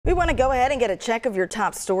We want to go ahead and get a check of your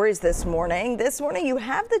top stories this morning. This morning, you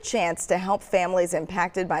have the chance to help families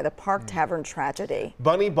impacted by the Park Tavern tragedy.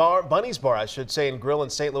 Bunny's Bar, I should say, and Grill in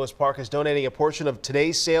St. Louis Park is donating a portion of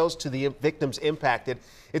today's sales to the victims impacted.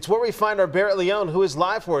 It's where we find our Barrett Leone, who is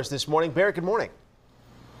live for us this morning. Barrett, good morning.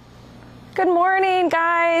 Good morning,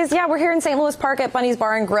 guys. Yeah, we're here in St. Louis Park at Bunny's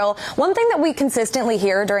Bar and Grill. One thing that we consistently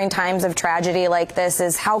hear during times of tragedy like this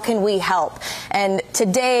is, how can we help? And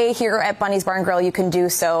today here at Bunny's Bar and Grill, you can do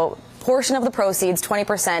so. Portion of the proceeds,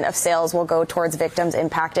 20% of sales, will go towards victims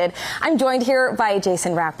impacted. I'm joined here by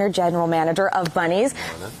Jason Rappner, General Manager of Bunny's.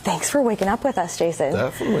 Thanks for waking up with us, Jason.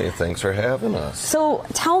 Definitely. Thanks for having us. So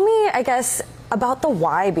tell me, I guess, about the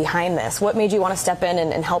why behind this. What made you want to step in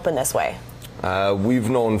and help in this way? We've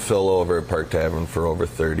known Phil over at Park Tavern for over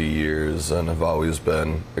 30 years and have always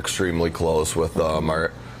been extremely close with them.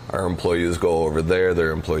 Our employees go over there,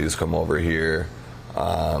 their employees come over here.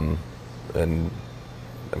 And I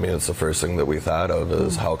mean, it's the first thing that we thought of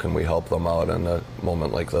is how can we help them out in a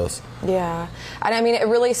moment like this? Yeah. And I mean, it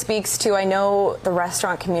really speaks to, I know the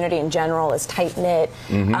restaurant community in general is tight-knit,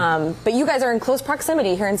 but you guys are in close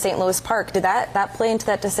proximity here in St. Louis Park. Did that play into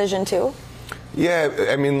that decision too? Yeah,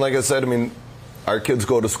 I mean, like I said, our kids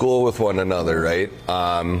go to school with one another, right?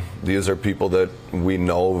 These are people that we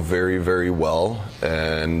know very, very well.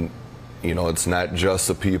 And, you know, it's not just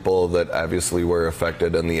the people that obviously were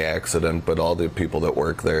affected in the accident, but all the people that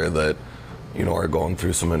work there that, you know, are going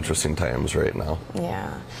through some interesting times right now.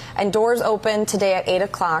 Yeah. And doors open today at 8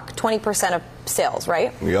 o'clock, 20% of sales,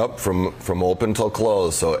 right? Yep, from open till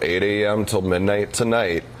close. So 8 a.m. till midnight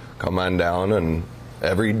tonight. Come on down, and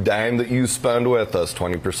every dime that you spend with us,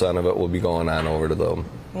 20% of it will be going on over to them.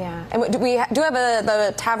 Yeah, and we do have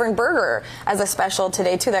the Tavern Burger as a special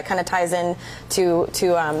today too. That kind of ties in to.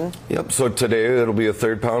 Yep. So today it'll be a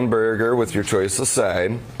 3-pound burger with your choice of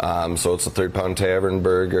side. So it's a 3-pound Tavern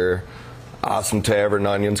Burger, awesome Tavern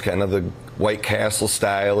onions, kind of the White Castle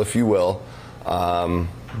style, if you will.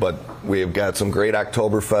 But we've got some great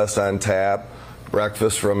Oktoberfest on tap.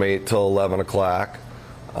 Breakfast from 8 till 11 o'clock.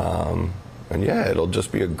 And yeah, it'll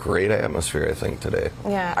just be a great atmosphere, I think, today.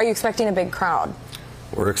 Yeah. Are you expecting a big crowd?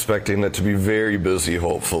 We're expecting it to be very busy,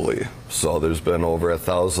 hopefully. So there's been over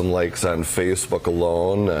 1,000 likes on Facebook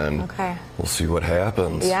alone, and we'll see what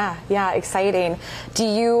happens. Yeah, exciting. Do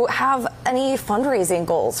you have any fundraising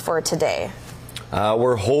goals for today?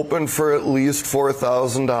 We're hoping for at least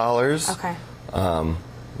 $4,000. Okay.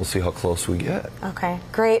 We'll see how close we get. Okay,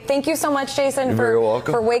 great. Thank you so much, Jason,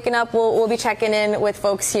 for waking up. We'll be checking in with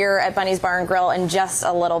folks here at Bunny's Bar and Grill in just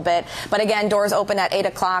a little bit. But again, doors open at 8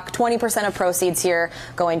 o'clock. 20% of proceeds here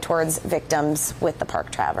going towards victims with the Park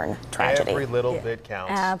Tavern tragedy. Every little bit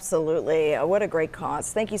counts. Absolutely. What a great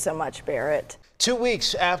cause. Thank you so much, Barrett. 2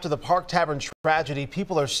 weeks after the Park Tavern tragedy,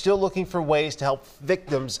 people are still looking for ways to help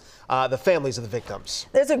victims, the families of the victims.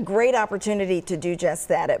 There's a great opportunity to do just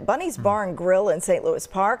that at Bunny's Bar and Grill in St. Louis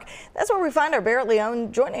Park. That's where we find our Barrett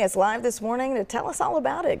Leone joining us live this morning to tell us all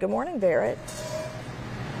about it. Good morning, Barrett.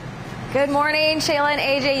 Good morning, Shayla and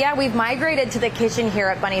AJ. Yeah, we've migrated to the kitchen here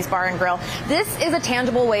at Bunny's Bar and Grill. This is a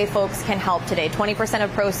tangible way folks can help today. 20%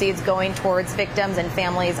 of proceeds going towards victims and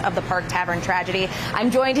families of the Park Tavern tragedy.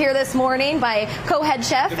 I'm joined here this morning by co-head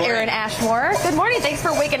chef Aaron Ashmore. Good morning. Thanks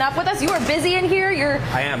for waking up with us. You are busy in here.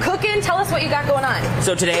 I am cooking. Tell us what you got going on.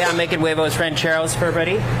 So today I'm making huevos rancheros for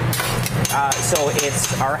everybody. So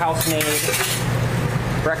it's our house-made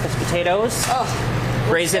breakfast potatoes.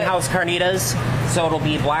 Raised in-house carnitas, so it'll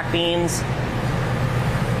be black beans.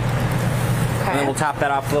 And then we'll top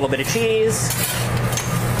that off with a little bit of cheese.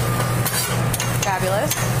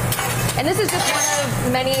 Fabulous. And this is just one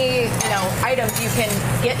of many, items you can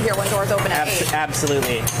get here when doors open at 8.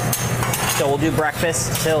 Absolutely. So we'll do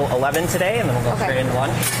breakfast till 11 today, and then we'll go straight into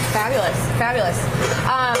lunch. Fabulous, fabulous.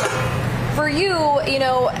 For you,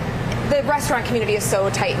 the restaurant community is so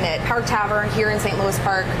tight-knit. Park Tavern here in St. Louis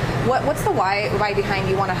Park. What's the why behind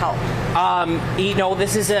you want to help?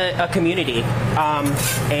 This is a community.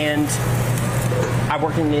 And I've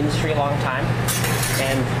worked in the industry a long time.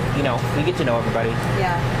 And, we get to know everybody.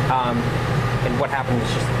 Yeah. And what happened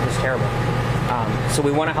was terrible. So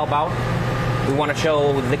we want to help out. We want to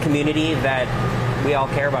show the community that we all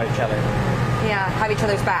care about each other. Yeah, have each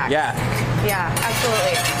other's backs. Yeah,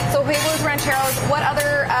 absolutely. So huevos rancheros, what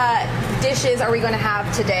other dishes are we going to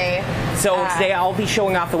have today? So today I'll be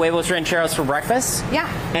showing off the huevos rancheros for breakfast. Yeah.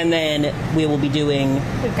 And then we will be doing...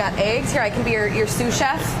 We've got eggs here. I can be your sous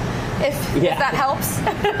chef if that helps.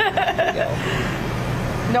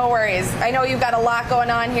 No worries. I know you've got a lot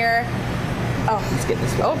going on here. Let's get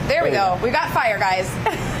this one. Oh, there we go. We got fire, guys.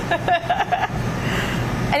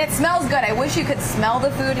 And it smells good. I wish you could smell the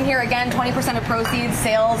food in here. Again, 20% of proceeds,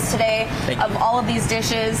 sales today of all of these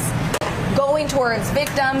dishes going towards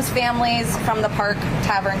victims, families from the Park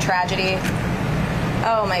Tavern tragedy.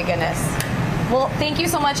 Oh my goodness. Well, thank you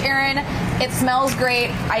so much, Aaron. It smells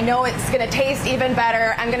great. I know it's going to taste even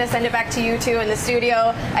better. I'm going to send it back to you two in the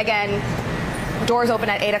studio. Again, doors open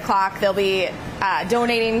at 8 o'clock. They'll be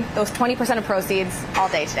donating those 20% of proceeds all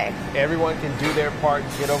day today. Everyone can do their part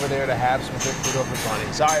and get over there to have some good food over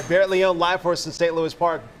Bunny's. All right, Barrett Leone live for us in St. Louis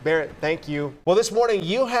Park. Barrett, thank you. Well, this morning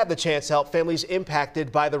you had the chance to help families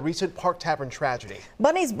impacted by the recent Park Tavern tragedy.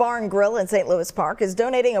 Bunny's Bar and Grill in St. Louis Park is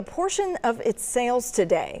donating a portion of its sales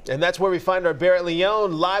today. And that's where we find our Barrett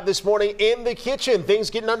Leone live this morning in the kitchen. Things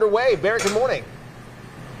getting underway. Barrett, good morning.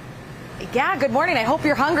 Yeah, good morning. I hope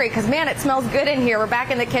you're hungry because, man, it smells good in here. We're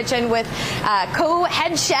back in the kitchen with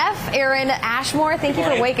co-head chef Aaron Ashmore. Thank you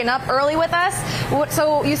for waking up early with us.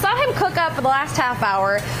 So you saw him cook up for the last half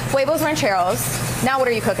hour, huevos rancheros. Now what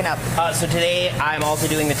are you cooking up? So today I'm also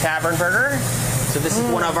doing the tavern burger. So this is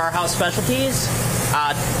one of our house specialties.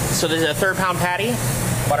 So there's a 3-pound patty,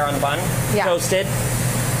 butter on the bun, toasted.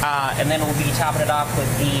 And then we'll be topping it off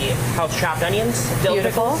with the house chopped onions, dill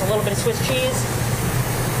pickles, a little bit of Swiss cheese.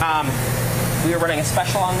 We are running a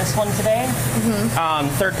special on this one today.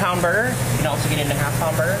 3rd-pound burger. You can also get into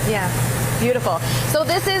 1/2-pound burger. Yeah, beautiful. So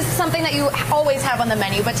this is something that you always have on the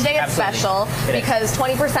menu, but today it's special because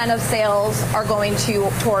 20% of sales are going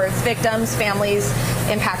towards victims, families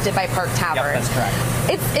impacted by Park Tavern. Yep, that's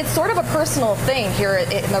correct. It's sort of a personal thing here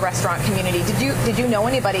in the restaurant community. Did you know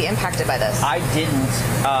anybody impacted by this? I didn't,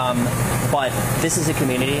 but this is a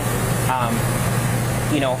community.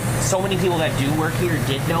 You know, so many people that do work here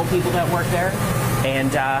did know people that work there.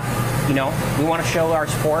 And, you know, we want to show our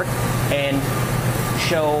support and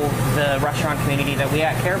show the restaurant community that we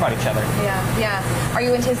care about each other. Yeah. Are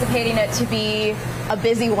you anticipating it to be a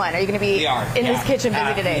busy one? Are you going to be in this kitchen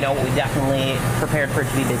busy today? You know, we definitely prepared for it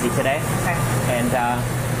to be busy today. Okay. And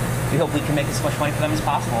we hope we can make as much money for them as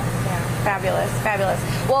possible. Yeah. Fabulous, fabulous.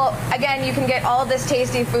 Well, again, you can get all of this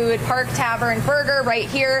tasty food, Park Tavern burger right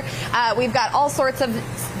here. We've got all sorts of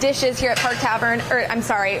dishes here at Park Tavern,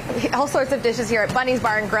 all sorts of dishes here at Bunny's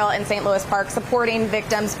Bar and Grill in St. Louis Park, supporting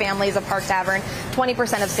victims, families of Park Tavern.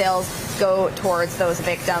 20% of sales go towards those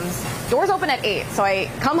victims. Doors open at 8, so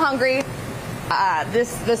come hungry.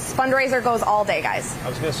 This fundraiser goes all day, guys. I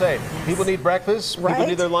was going to say, people need breakfast, people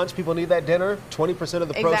need their lunch, people need that dinner. 20% of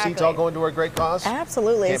the proceeds all going to a great cause.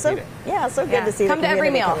 Absolutely. Can't beat it. Yeah, so good to see Come the to every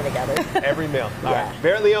community meal. coming together. Every meal. All right.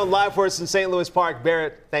 Barrett Leone live for us in St. Louis Park.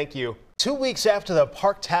 Barrett, thank you. 2 weeks after the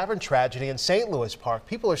Park Tavern tragedy in St. Louis Park,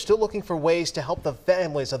 people are still looking for ways to help the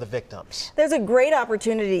families of the victims. There's a great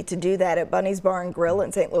opportunity to do that at Bunny's Bar and Grill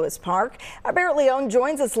in St. Louis Park. Our Barrett Leone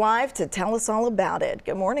joins us live to tell us all about it.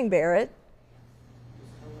 Good morning, Barrett.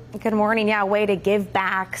 Good morning. Yeah, a way to give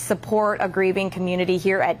back, support a grieving community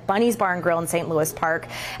here at Bunny's Bar and Grill in St. Louis Park.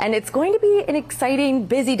 And it's going to be an exciting,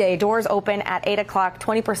 busy day. Doors open at 8 o'clock,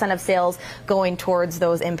 20% of sales going towards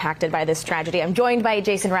those impacted by this tragedy. I'm joined by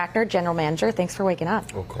Jason Rackner, General Manager. Thanks for waking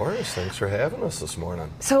up. Of course. Thanks for having us this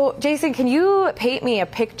morning. So, Jason, can you paint me a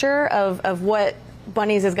picture of what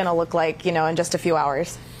Bunny's is going to look like, you know, in just a few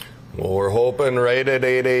hours? Well, we're hoping right at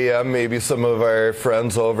 8 a.m. maybe some of our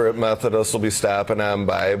friends over at Methodist will be stopping on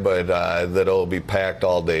by, but that it'll be packed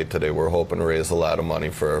all day today. We're hoping to raise a lot of money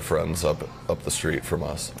for our friends up the street from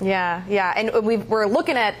us. Yeah, and we're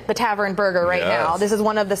looking at the Tavern Burger right now. This is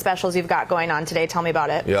one of the specials you've got going on today. Tell me about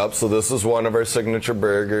it. Yep, so this is one of our signature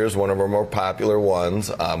burgers, one of our more popular ones.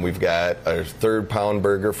 We've got our 3rd-pound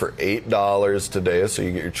burger for $8 today, so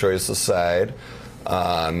you get your choice of side.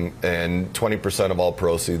 And 20% of all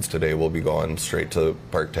proceeds today will be going straight to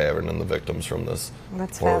Park Tavern and the victims from this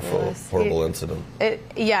horrible incident.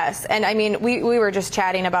 Yes, and I mean, we were just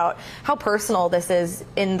chatting about how personal this is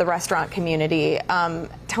in the restaurant community.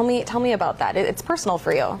 Tell me about that. It's personal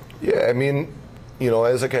for you. Yeah, I mean, you know,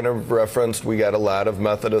 as I kind of referenced, we got a lot of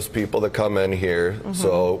Methodist people that come in here,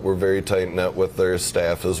 so we're very tight-knit with their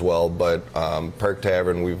staff as well. But Park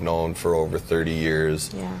Tavern we've known for over 30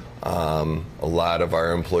 years. Yeah. A lot of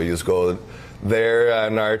our employees go there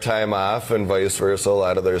on our time off and vice versa. A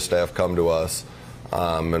lot of their staff come to us,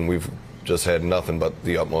 and we've just had nothing but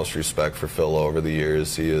the utmost respect for Phil over the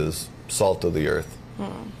years. He is salt of the earth.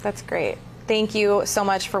 That's great. Thank you so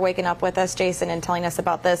much for waking up with us, Jason, and telling us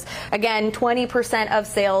about this. Again, 20% of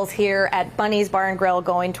sales here at Bunny's Bar and Grill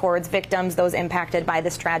going towards victims, those impacted by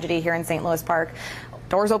this tragedy here in St. Louis Park.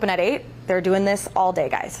 Doors open at 8. They're doing this all day,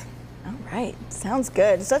 guys. All right. Sounds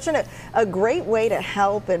good. Such a great way to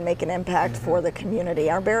help and make an impact for the community.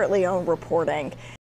 Our Barrett Leone reporting.